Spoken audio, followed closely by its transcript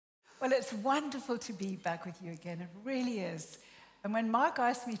Well, it's wonderful to be back with you again. It really is. And when Mark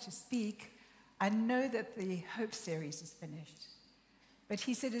asked me to speak, I know that the Hope series is finished. But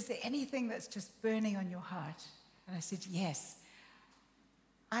he said, is there anything that's just burning on your heart? And I said, yes.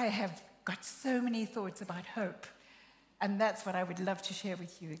 I have got so many thoughts about hope. And that's what I would love to share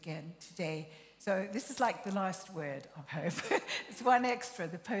with you again today. So this is like the last word of hope. It's one extra,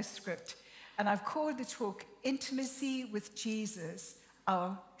 the postscript. And I've called the talk Intimacy with Jesus,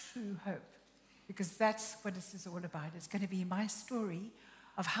 Our True Hope. Because that's what this is all about. It's going to be my story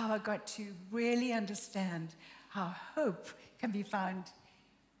of how I got to really understand how hope can be found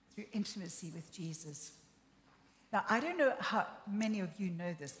through intimacy with Jesus. Now, I don't know how many of you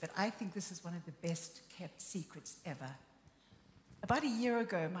know this, but I think this is one of the best kept secrets ever. About a year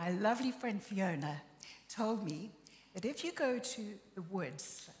ago, my lovely friend Fiona told me that if you go to the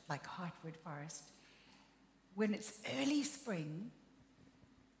woods, like Heartwood Forest, when it's early spring,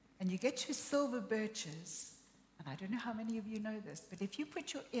 and you get to silver birches, and I don't know how many of you know this, but if you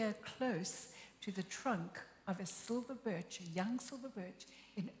put your ear close to the trunk of a silver birch, a young silver birch,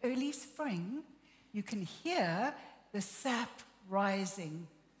 in early spring, you can hear the sap rising.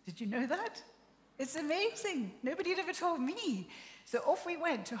 Did you know that? It's amazing. Nobody had ever told me. So off we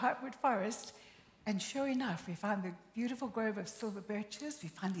went to Heartwood Forest, and sure enough, we found the beautiful grove of silver birches. We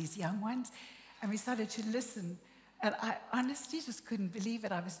found these young ones, and we started to listen. And I honestly just couldn't believe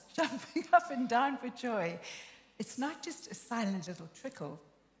it. I was jumping up and down for joy. It's not just a silent little trickle.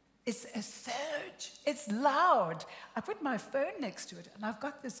 It's a surge. It's loud. I put my phone next to it, and I've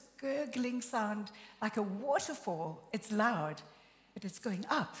got this gurgling sound like a waterfall. It's loud, but it's going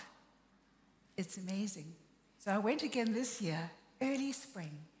up. It's amazing. So I went again this year, early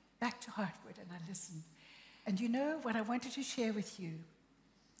spring, back to Heartwood, and I listened. And you know what I wanted to share with you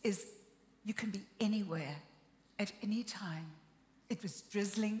is you can be anywhere at any time. It was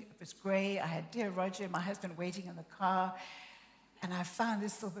drizzling, it was grey. I had dear Roger, my husband, waiting in the car, and I found the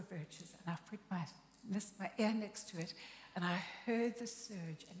silver birches, and I put my ear next to it, and I heard the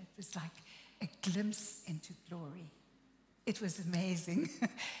surge, and it was like a glimpse into glory. It was amazing.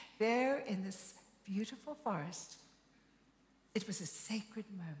 There in this beautiful forest, it was a sacred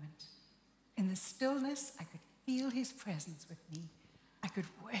moment. In the stillness, I could feel his presence with me. I could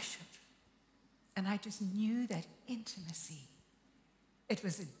worship. And I just knew that intimacy. It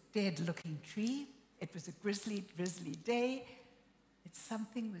was a dead-looking tree. It was a drizzly day.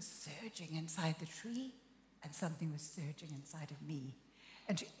 Something was surging inside the tree, and something was surging inside of me.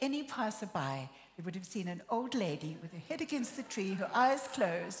 And to any passerby, they would have seen an old lady with her head against the tree, her eyes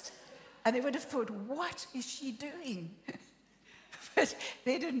closed, and they would have thought, what is she doing? But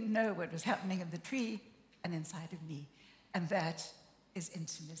they didn't know what was happening in the tree and inside of me. And that is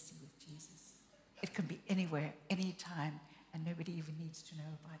intimacy with Jesus. It can be anywhere, anytime, and nobody even needs to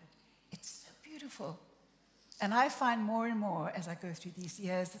know about it. It's so beautiful. And I find more and more as I go through these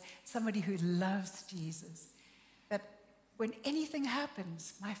years, somebody who loves Jesus, that when anything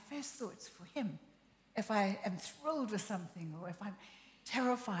happens, my first thought's for him. If I am thrilled with something, or if I'm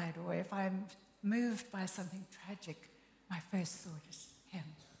terrified, or if I'm moved by something tragic, my first thought is him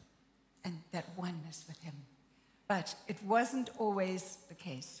and that oneness with him. But it wasn't always the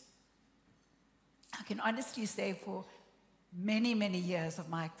case. I can honestly say for many, many years of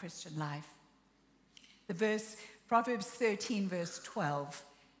my Christian life, the verse, Proverbs 13, verse 12,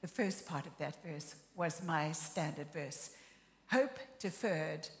 the first part of that verse was my standard verse. Hope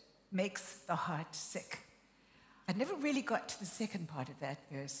deferred makes the heart sick. I never really got to the second part of that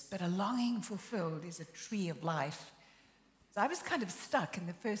verse, but a longing fulfilled is a tree of life. So I was kind of stuck in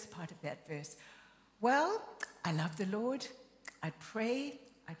the first part of that verse. Well, I love the Lord. I'd pray,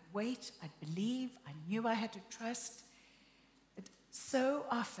 I'd wait, I'd believe. I knew I had to trust. But so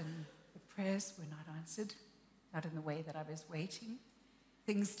often, the prayers were not answered, not in the way that I was waiting.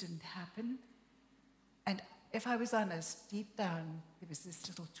 Things didn't happen. And if I was honest, deep down, there was this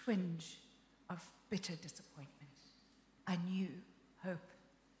little twinge of bitter disappointment. I knew hope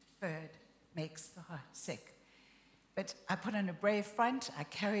deferred makes the heart sick. But I put on a brave front. I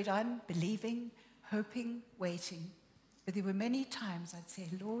carried on, believing, hoping, waiting. But there were many times I'd say,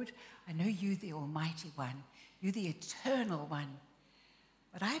 Lord, I know you, the Almighty One. You, the Eternal One.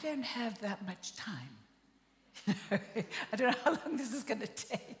 But I don't have that much time. I don't know how long this is going to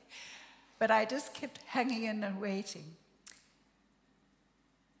take. But I just kept hanging in and waiting.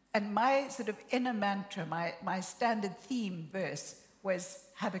 And my sort of inner mantra, my standard theme verse was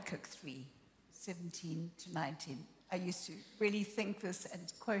Habakkuk 3, 17 to 19. I used to really think this and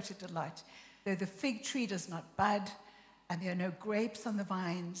quote it a lot. Though the fig tree does not bud, and there are no grapes on the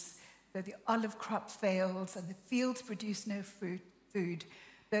vines, though the olive crop fails, and the fields produce no food,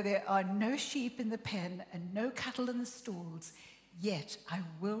 Though there are no sheep in the pen and no cattle in the stalls, yet I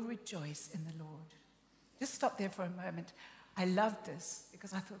will rejoice in the Lord. Just stop there for a moment. I loved this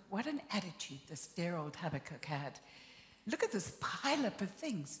because I thought, what an attitude this dear old Habakkuk had. Look at this pile-up of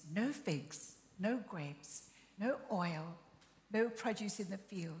things. No figs, no grapes, no oil, no produce in the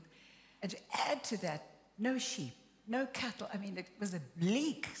field. And to add to that, no sheep, no cattle. I mean, it was a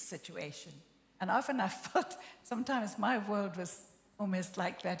bleak situation. And often I felt sometimes my world was almost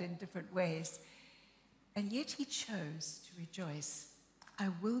like that in different ways. And yet he chose to rejoice. I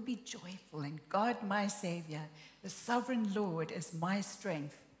will be joyful in God my Savior. The sovereign Lord is my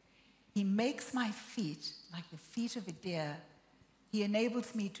strength. He makes my feet like the feet of a deer. He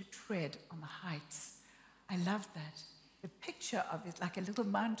enables me to tread on the heights. I love that. The picture of it like a little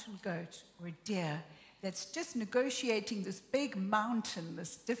mountain goat or a deer that's just negotiating this big mountain,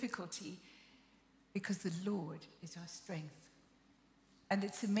 this difficulty, because the Lord is our strength. And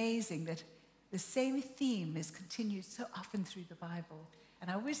it's amazing that the same theme is continued so often through the Bible. And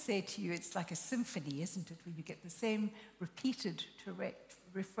I always say to you, it's like a symphony, isn't it, where you get the same repeated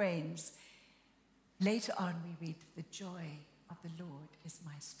refrains. Later on, we read, the joy of the Lord is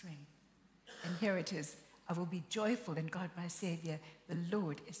my strength. And here it is, I will be joyful in God my Savior. The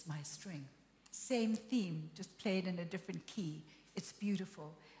Lord is my strength. Same theme, just played in a different key. It's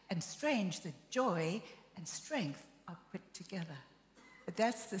beautiful. And strange that joy and strength are put together. But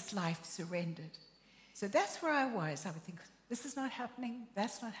that's this life surrendered. So that's where I was. I would think, this is not happening,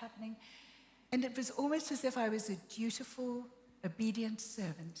 that's not happening. And it was almost as if I was a dutiful, obedient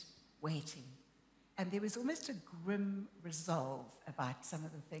servant waiting. And there was almost a grim resolve about some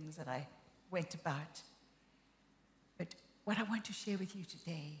of the things that I went about. But what I want to share with you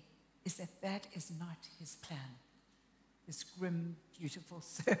today is that that is not his plan. This grim, dutiful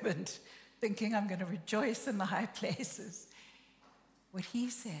servant thinking I'm going to rejoice in the high places. What he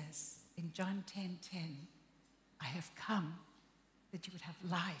says in John 10:10, I have come that you would have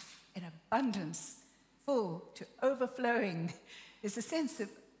life in abundance, full to overflowing. There's a sense of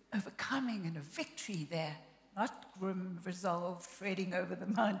overcoming and a victory there, not grim resolve treading over the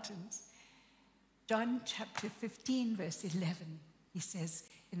mountains. John chapter 15, verse 11, he says,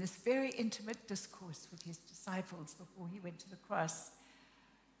 in this very intimate discourse with his disciples before he went to the cross,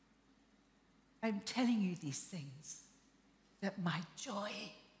 I'm telling you these things, that my joy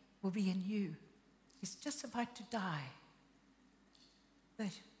will be in you. He's just about to die.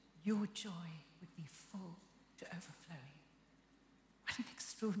 That your joy would be full to overflowing. What an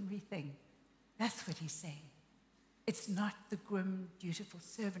extraordinary thing. That's what he's saying. It's not the grim, dutiful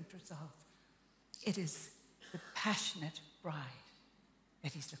servant resolve. It is the passionate bride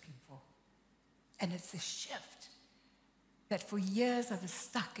that he's looking for. And it's a shift that for years I was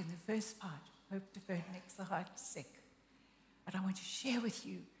stuck in the first part. Hope deferred makes the heart sick. But I want to share with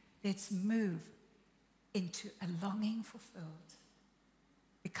you, let's move into a longing fulfilled,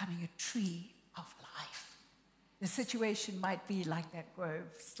 becoming a tree of life. The situation might be like that grove,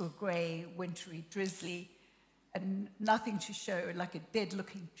 still gray, wintry, drizzly, and nothing to show, like a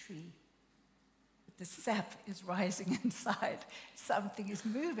dead-looking tree. But the sap is rising inside. Something is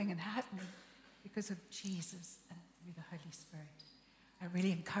moving and happening because of Jesus and through the Holy Spirit. I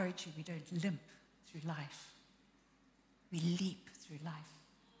really encourage you, we don't limp through life. We leap through life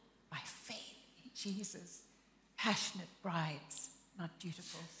by faith in Jesus. Passionate brides, not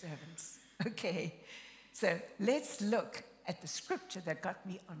dutiful servants. Okay, so let's look at the scripture that got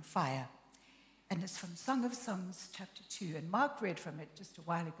me on fire. And it's from Song of Songs, chapter 2. And Mark read from it just a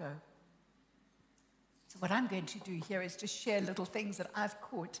while ago. So what I'm going to do here is just share little things that I've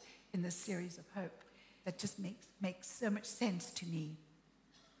caught in this series of hope that just makes so much sense to me.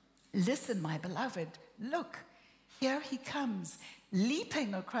 Listen, my beloved, look, here he comes,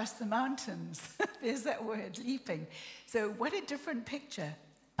 leaping across the mountains. There's that word, leaping. So what a different picture,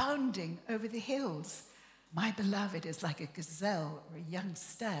 bounding over the hills. My beloved is like a gazelle or a young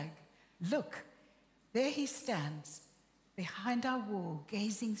stag. Look, there he stands, behind our wall,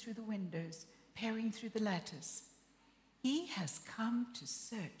 gazing through the windows, peering through the lattice. He has come to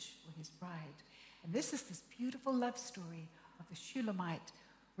search for his bride. And this is this beautiful love story of the Shulamite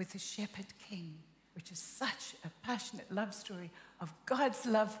with the shepherd king, which is such a passionate love story of God's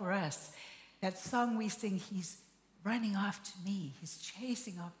love for us. That song we sing, he's running after me, he's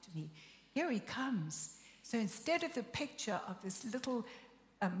chasing after me. Here he comes. So instead of the picture of this little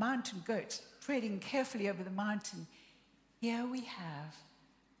mountain goat treading carefully over the mountain, here we have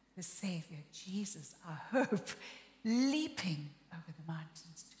the Savior, Jesus, our hope, leaping over the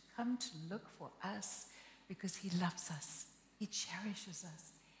mountains to come to look for us because he loves us, he cherishes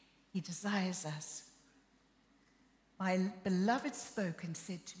us, he desires us. My beloved spoke and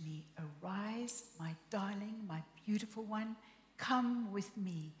said to me, "Arise, my darling, my beautiful one, come with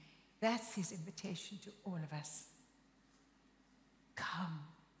me." That's his invitation to all of us. Come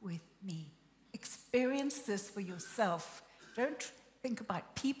with me. Experience this for yourself. Don't think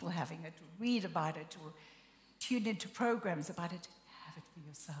about people having it, or read about it, or tune into programs about it. Have it for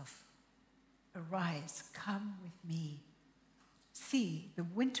yourself. Arise, come with me. See, the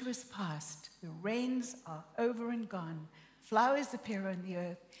winter is past, the rains are over and gone, flowers appear on the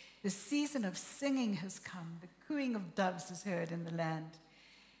earth, the season of singing has come, the cooing of doves is heard in the land.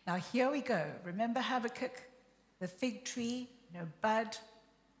 Now here we go. Remember Habakkuk, the fig tree, no bud.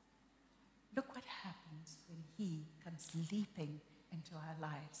 Look what happens when he comes leaping into our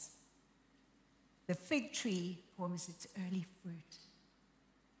lives. The fig tree forms its early fruit.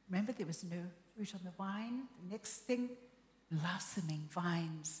 Remember, there was no fruit on the vine. The next thing, blossoming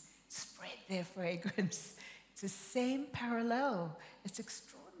vines spread their fragrance. It's the same parallel. It's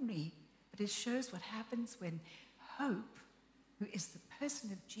extraordinary, but it shows what happens when hope, who is the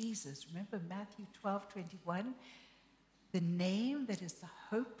person of Jesus, remember Matthew 12:21, the name that is the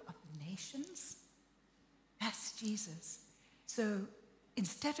hope of the nations, that's Jesus. So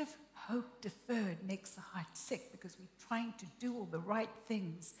instead of hope deferred makes the heart sick because we're trying to do all the right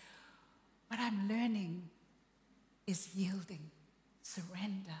things, what I'm learning is yielding,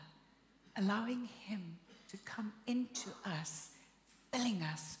 surrender, allowing him to come into us, filling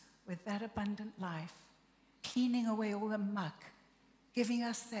us with that abundant life, cleaning away all the muck, giving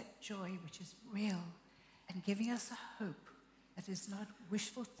us that joy which is real, and giving us a hope that is not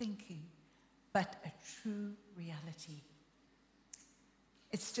wishful thinking, but a true reality.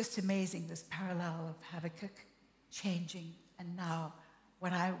 It's just amazing, this parallel of Habakkuk changing, and now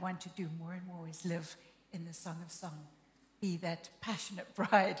what I want to do more and more is live in the Song of Song. Be that passionate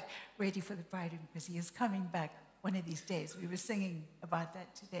bride ready for the bridegroom, because he is coming back one of these days. We were singing about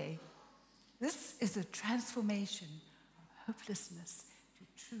that today. This is a transformation of hopelessness to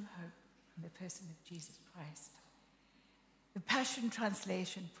true hope in the person of Jesus Christ. The Passion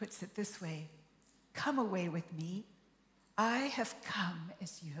Translation puts it this way: "Come away with me. I have come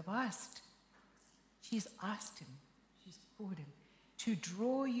as you have asked." She's asked him, she's called him, to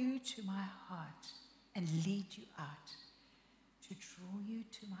draw you to my heart and lead you out. To draw you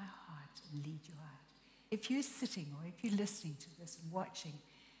to my heart and lead you out. If you're sitting or if you're listening to this and watching,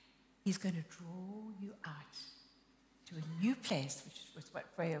 he's going to draw you out to a new place, which was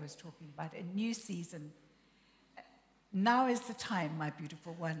what Freya was talking about, a new season. Now is the time, my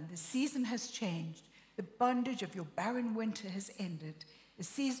beautiful one. The season has changed. The bondage of your barren winter has ended. The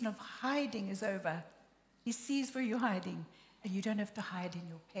season of hiding is over. He sees where you're hiding, and you don't have to hide in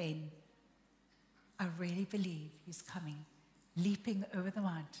your pain. I really believe he's coming, leaping over the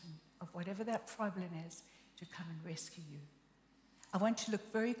mountain of whatever that problem is, to come and rescue you. I want to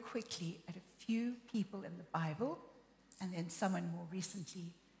look very quickly at a few people in the Bible, and then someone more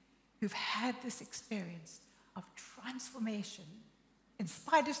recently, who've had this experience of transformation, in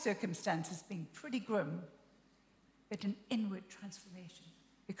spite of circumstances being pretty grim, but an inward transformation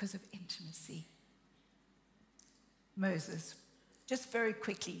because of intimacy. Moses, just very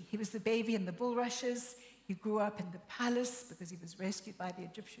quickly, he was the baby in the bulrushes. He grew up in the palace because he was rescued by the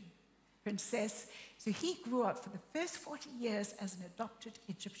Egyptian princess. So he grew up for the first 40 years as an adopted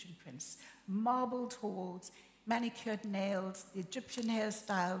Egyptian prince. Marbled halls, manicured nails, the Egyptian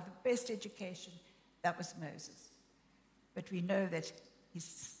hairstyle, the best education. That was Moses. But we know that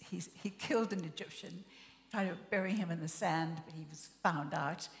he killed an Egyptian, tried to bury him in the sand, but he was found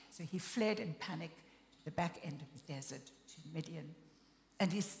out. So he fled in panic to the back end of the desert to Midian.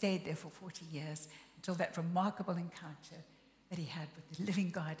 And he stayed there for 40 years until that remarkable encounter that he had with the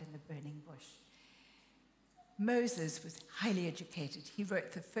living God in the burning bush. Moses was highly educated. He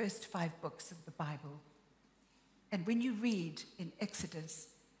wrote the first 5 books of the Bible. And when you read in Exodus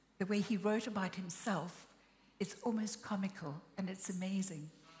the way he wrote about himself, it's almost comical, and it's amazing.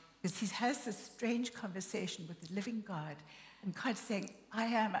 Because he has this strange conversation with the living God, and God saying,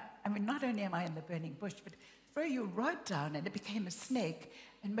 not only am I in the burning bush, but throw your rod down, and it became a snake.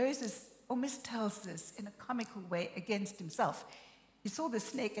 And Moses almost tells this in a comical way against himself. He saw the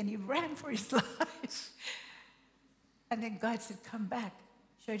snake, and he ran for his life. And then God said, come back,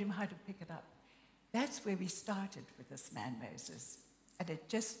 showed him how to pick it up. That's where we started with this man, Moses. And it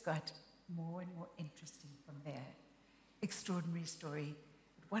just got more and more interesting from there. Extraordinary story.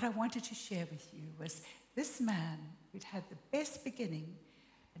 But what I wanted to share with you was this man who'd had the best beginning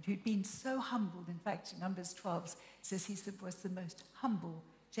and who'd been so humbled. In fact, Numbers 12 says he was the most humble,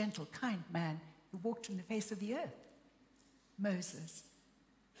 gentle, kind man who walked on the face of the earth. Moses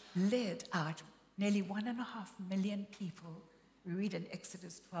led out. nearly 1.5 million people. We read in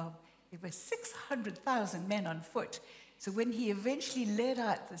Exodus 12, there were 600,000 men on foot. So when he eventually led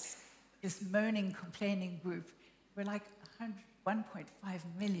out this moaning, complaining group, we're like 1.5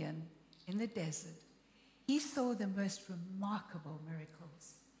 million in the desert. He saw the most remarkable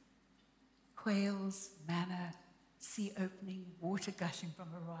miracles. Quails, manna, sea opening, water gushing from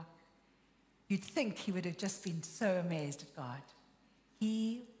a rock. You'd think he would have just been so amazed at God.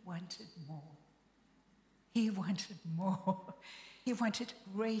 He wanted more. He wanted more. He wanted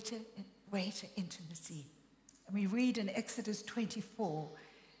greater and greater intimacy. And we read in Exodus 24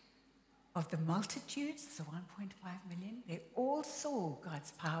 of the multitudes, the 1.5 million, they all saw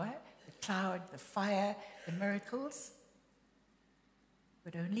God's power, the cloud, the fire, the miracles.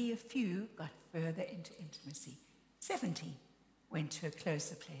 But only a few got further into intimacy. 70 went to a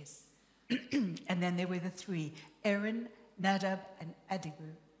closer place. And then there were the three, Aaron, Nadab, and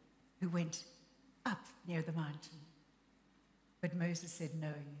Abihu, who went up near the mountain. But Moses said, no,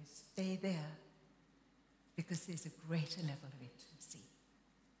 you stay there because there's a greater level of intimacy.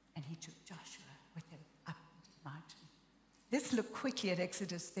 And he took Joshua with him up into the mountain. Let's look quickly at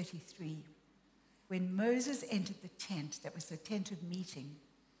Exodus 33. When Moses entered the tent, that was the tent of meeting,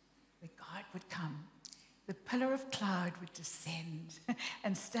 where God would come, the pillar of cloud would descend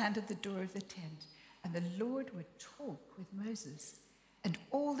and stand at the door of the tent, and the Lord would talk with Moses. And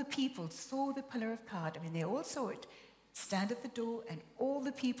all the people saw the pillar of cloud. I mean, they all saw it stand at the door, and all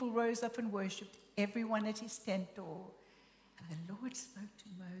the people rose up and worshipped, everyone at his tent door. And the Lord spoke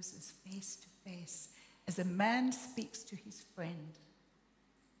to Moses face to face, as a man speaks to his friend.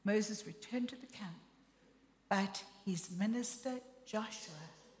 Moses returned to the camp, but his minister Joshua,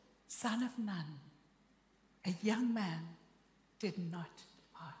 son of Nun, a young man, did not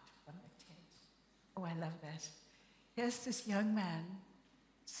depart from the tent. Oh, I love that. Here's this young man,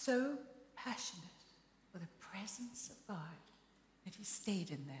 so passionate for the presence of God that he stayed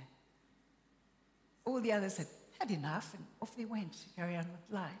in there. All the others had had enough and off they went to carry on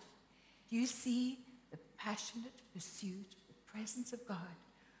with life. Do you see the passionate pursuit of the presence of God,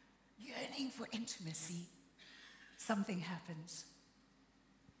 yearning for intimacy? Something happens.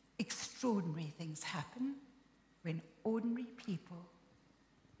 Extraordinary things happen when ordinary people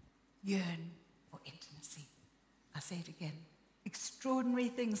yearn for intimacy. I'll say it again. Extraordinary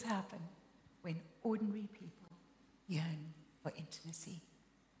things happen when ordinary people yearn for intimacy.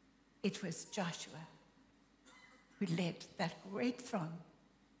 It was Joshua who led that great throng,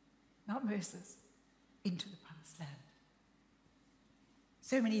 not Moses, into the promised land.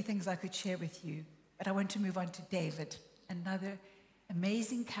 So many things I could share with you, but I want to move on to David, another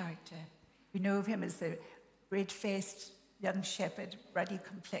amazing character. We know of him as the red-faced young shepherd, ruddy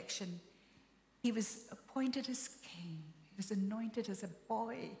complexion. He was appointed as king. He was anointed as a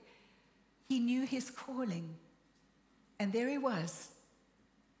boy. He knew his calling. And there he was.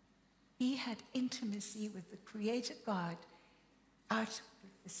 He had intimacy with the creator God out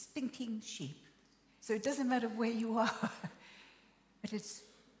with the stinking sheep. So it doesn't matter where you are, but it's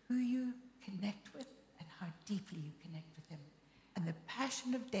who you connect with and how deeply you connect with him. And the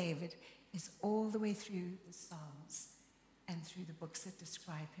passion of David is all the way through the Psalms and through the books that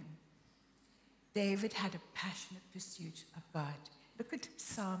describe him. David had a passionate pursuit of God. Look at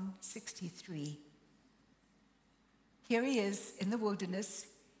Psalm 63. Here he is in the wilderness.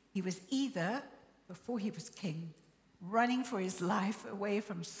 He was either, before he was king, running for his life away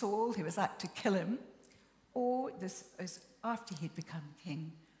from Saul, who was out to kill him, or this was after he'd become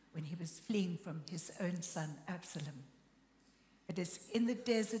king, when he was fleeing from his own son, Absalom. It is in the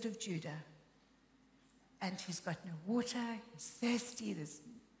desert of Judah, and he's got no water, he's thirsty,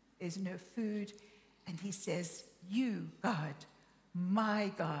 there's no food, and he says, you, God,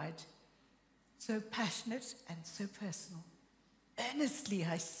 my God, so passionate and so personal. Earnestly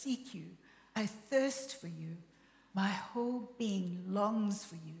I seek you, I thirst for you, my whole being longs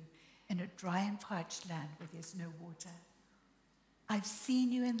for you in a dry and parched land where there's no water. I've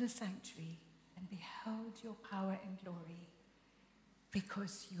seen you in the sanctuary and beheld your power and glory,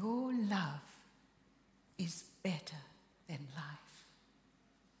 because your love is better than life.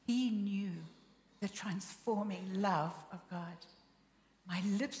 He knew the transforming love of God. My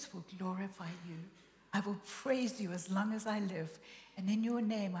lips will glorify you. I will praise you as long as I live, and in your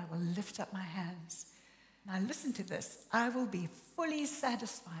name I will lift up my hands. Now listen to this. I will be fully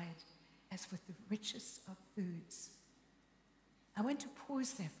satisfied as with the richest of foods. I want to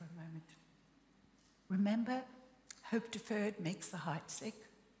pause there for a moment. Remember, hope deferred makes the heart sick,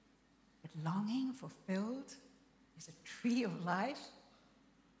 but longing fulfilled is a tree of life.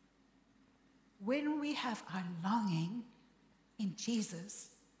 When we have our longing in Jesus,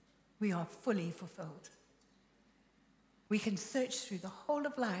 we are fully fulfilled. We can search through the whole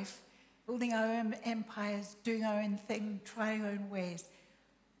of life, building our own empires, doing our own thing, trying our own ways.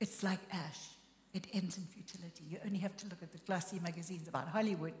 It's like ash. It ends in futility. You only have to look at the glossy magazines about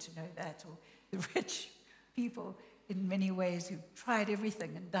Hollywood to know that, or the rich people in many ways who've tried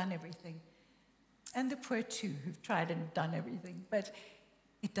everything and done everything. And the poor too, who've tried and done everything. But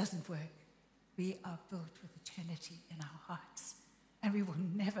it doesn't work. We are built with eternity in our hearts. And we will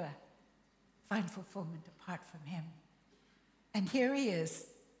never find fulfillment apart from him. And here he is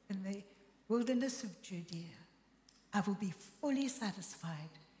in the wilderness of Judea. I will be fully satisfied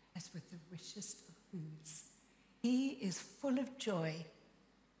as with the richest of foods. He is full of joy.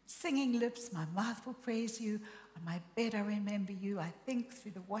 Singing lips, my mouth will praise you. On my bed I remember you. I think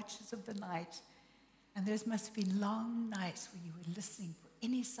through the watches of the night. And those must have been long nights where you were listening for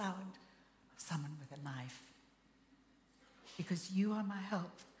any sound of someone with a knife. Because you are my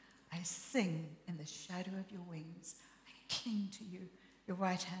help. I sing in the shadow of your wings. I cling to you. Your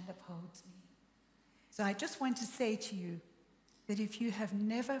right hand upholds me. So I just want to say to you that if you have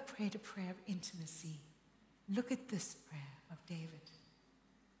never prayed a prayer of intimacy, look at this prayer of David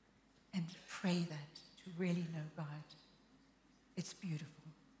and pray that to really know God. It's beautiful.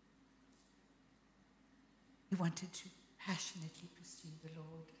 He wanted to passionately pursue the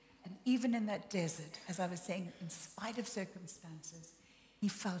Lord. And even in that desert, as I was saying, in spite of circumstances, he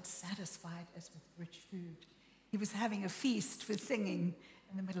felt satisfied as with rich food. He was having a feast with singing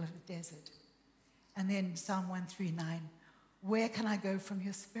in the middle of the desert. And then Psalm 139, where can I go from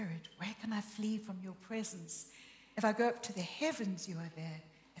your spirit? Where can I flee from your presence? If I go up to the heavens, you are there.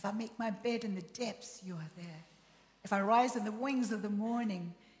 If I make my bed in the depths, you are there. If I rise in the wings of the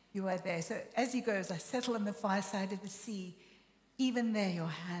morning, you are there. So as he goes, I settle on the far side of the sea. Even there, your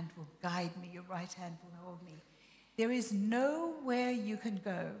hand will guide me. Your right hand will hold me. There is nowhere you can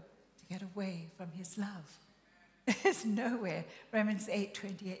go to get away from his love. There's nowhere. Romans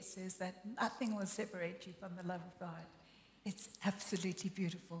 8:28 says that nothing will separate you from the love of God. It's absolutely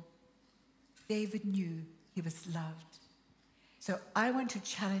beautiful. David knew he was loved. So I want to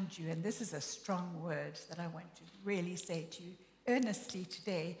challenge you, and this is a strong word that I want to really say to you earnestly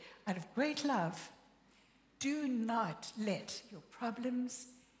today, out of great love. Do not let your problems,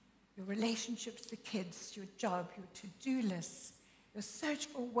 your relationships, the kids, your job, your to-do lists, your search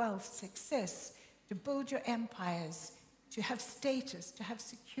for wealth, success, to build your empires, to have status, to have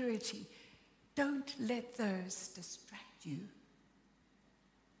security. Don't let those distract you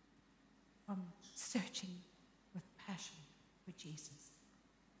from searching with passion for Jesus.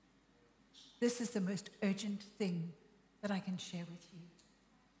 This is the most urgent thing that I can share with you.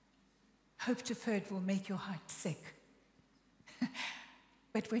 Hope deferred will make your heart sick.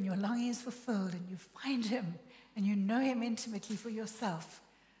 But when your longing is fulfilled and you find him and you know him intimately for yourself,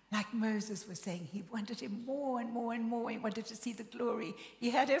 like Moses was saying, he wanted him more and more and more. He wanted to see the glory. He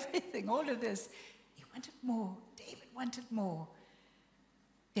had everything, all of this. He wanted more. David wanted more.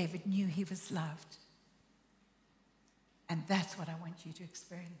 David knew he was loved. And that's what I want you to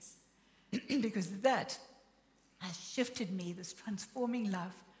experience. Because that has shifted me, this transforming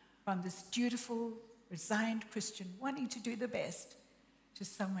love, from this dutiful, resigned Christian wanting to do the best to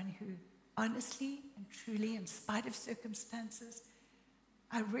someone who honestly and truly, in spite of circumstances,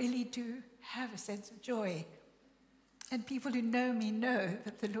 I really do have a sense of joy. And people who know me know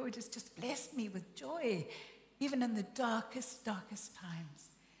that the Lord has just blessed me with joy, even in the darkest, darkest times.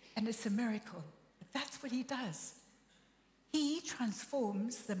 And it's a miracle. But that's what he does. He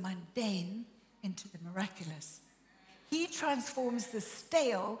transforms the mundane into the miraculous. He transforms the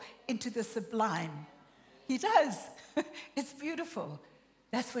stale into the sublime. He does. It's beautiful.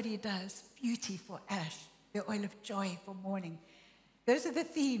 That's what he does. Beauty for ash, the oil of joy for mourning. Those are the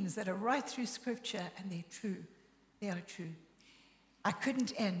themes that are right through Scripture, and they're true. They are true. I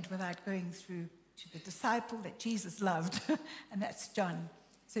couldn't end without going through to the disciple that Jesus loved, and that's John.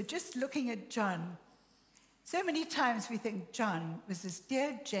 So just looking at John, so many times we think John was this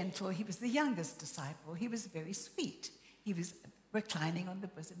dear, gentle, he was the youngest disciple. He was very sweet. He was reclining on the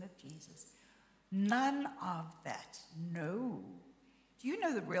bosom of Jesus. None of that. No. Do you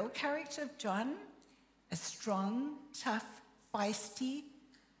know the real character of John? A strong, tough, feisty,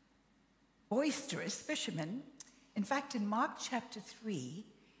 boisterous fisherman. In fact, in Mark chapter 3,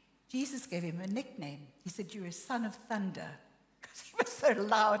 Jesus gave him a nickname. He said, "You're a son of thunder," because he was so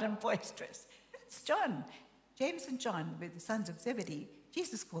loud and boisterous. That's John. James and John were the sons of Zebedee.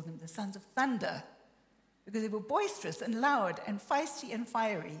 Jesus called them the sons of thunder because they were boisterous and loud and feisty and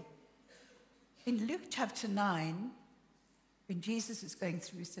fiery. In Luke chapter 9, when Jesus was going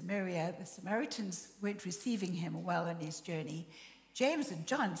through Samaria, the Samaritans weren't receiving him well on his journey. James and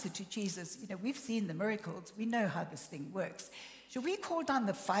John said to Jesus, we've seen the miracles. We know how this thing works. Should we call down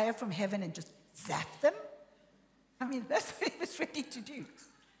the fire from heaven and just zap them? I mean, that's what he was ready to do.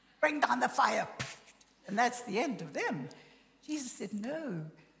 Bring down the fire. And that's the end of them. Jesus said, no,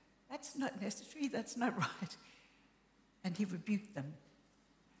 that's not necessary. That's not right. And he rebuked them.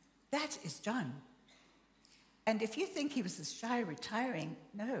 That is John. And if you think he was this shy, retiring,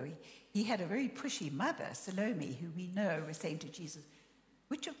 no, he had a very pushy mother, Salome, who we know was saying to Jesus,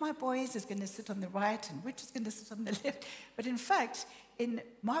 which of my boys is going to sit on the right and which is going to sit on the left? But in fact, in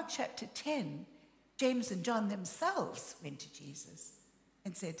Mark chapter 10, James and John themselves went to Jesus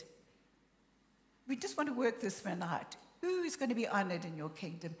and said, we just want to work this one out. Who is going to be honored in your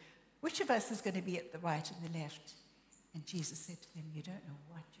kingdom? Which of us is going to be at the right and the left? And Jesus said to them, you don't know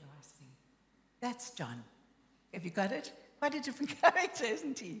what you're asking. That's John. Have you got it? Quite a different character,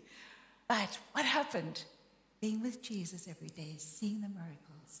 isn't he? But what happened? Being with Jesus every day, seeing the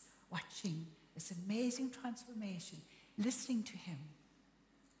miracles, watching this amazing transformation, listening to him,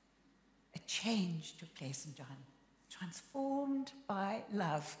 a change took place in John, transformed by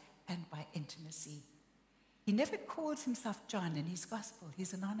love and by intimacy. He never calls himself John in his gospel.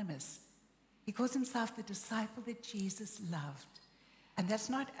 He's anonymous. He calls himself the disciple that Jesus loved. And that's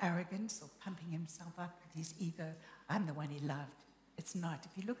not arrogance or pumping himself up with his ego. I'm the one he loved. It's not.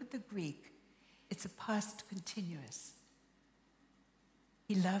 If you look at the Greek, it's a past continuous.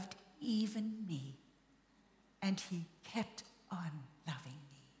 He loved even me. And he kept on loving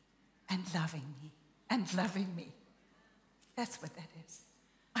me and loving me and loving me. That's what that is.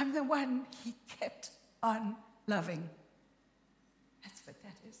 I'm the one he kept on loving. That's what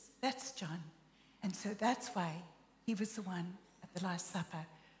that is. That's John. And so that's why he was the one at the Last Supper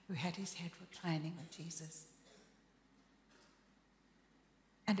who had his head reclining on Jesus.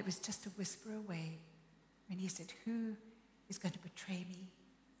 And it was just a whisper away when he said, who is going to betray me?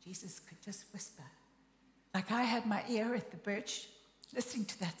 Jesus could just whisper. Like I had my ear at the birch listening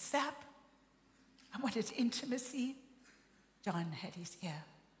to that sap. I wanted intimacy. John had his ear.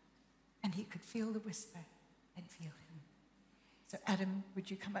 And he could feel the whisper and feel him. So Adam, would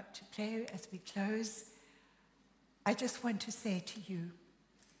you come up to play as we close? I just want to say to you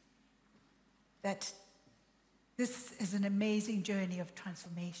that this is an amazing journey of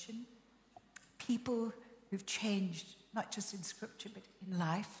transformation. People who've changed, not just in scripture, but in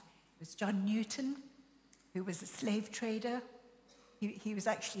life. It was John Newton, who was a slave trader. He was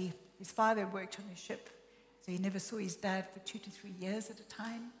actually, his father worked on a ship, so he never saw his dad for 2 to 3 years at a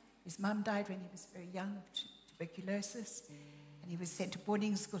time. His mum died when he was very young of tuberculosis, and he was sent to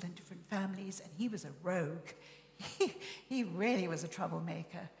boarding school in different families, and he was a rogue. He really was a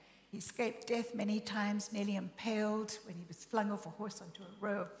troublemaker. He escaped death many times, nearly impaled when he was flung off a horse onto a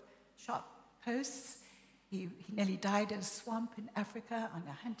row of sharp posts. He nearly died in a swamp in Africa on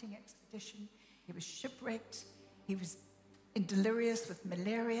a hunting expedition. He was shipwrecked. He was delirious with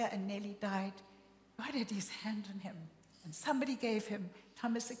malaria and nearly died. God had his hand on him, and somebody gave him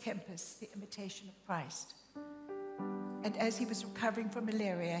Thomas à Kempis, The Imitation of Christ. And as he was recovering from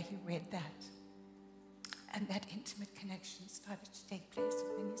malaria, he read that. And that intimate connection started to take place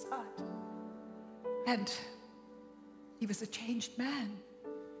within his heart. And he was a changed man.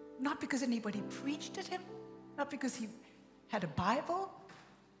 Not because anybody preached at him, not because he had a Bible,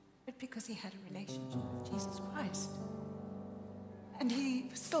 but because he had a relationship with Jesus Christ. And he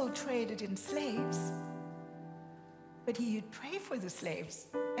still traded in slaves, but he would pray for the slaves,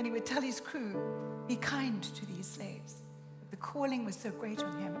 and he would tell his crew, be kind to these slaves. But the calling was so great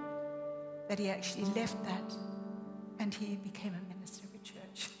on him that he actually left that, and he became a minister of a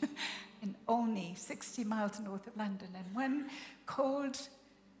church in Olney, 60 miles north of London. And one cold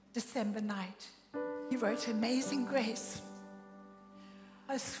December night, he wrote Amazing Grace.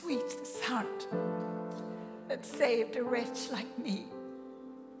 How sweet the sound that saved a wretch like me.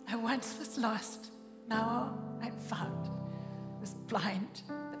 I once was lost, now I'm found. Was blind,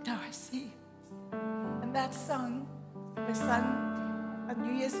 but now I see. And that song was sung on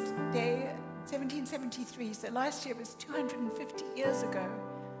New Year's Day, 1773. So last year was 250 years ago.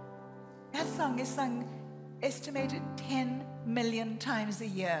 That song is sung estimated 10 million times a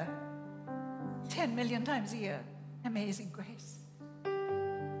year. 10 million times a year. Amazing Grace.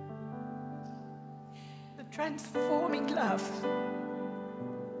 The transforming love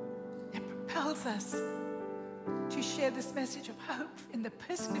that propels us to share this message of hope in the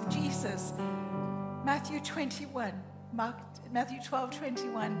person of Jesus. Matthew 21, Matthew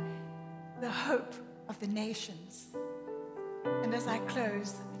 12:21, the hope of the nations. And as I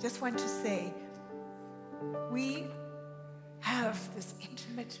close, I just want to say, we have this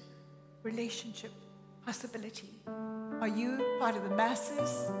intimate relationship possibility Are you part of the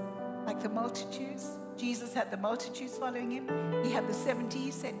masses, like the multitudes? Jesus had the multitudes following him. He had the 70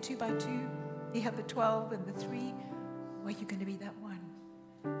 sent 2 by 2. He had the 12 and the 3. Or are you going to be that one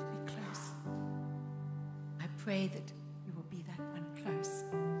to be close? I pray that you will be that one close.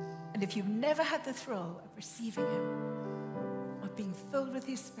 And if you've never had the thrill of receiving him, of being filled with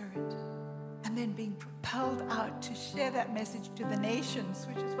his Spirit, and then being propelled out to share that message to the nations,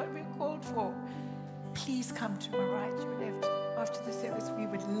 which is what we're called for, please come to my right, your left, after the service. We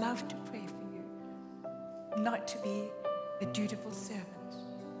would love to pray for you. Not to be a dutiful servant,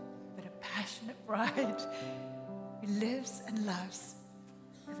 but a passionate bride who lives and loves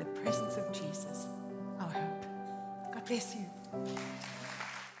with the presence of Jesus, our hope. God bless you.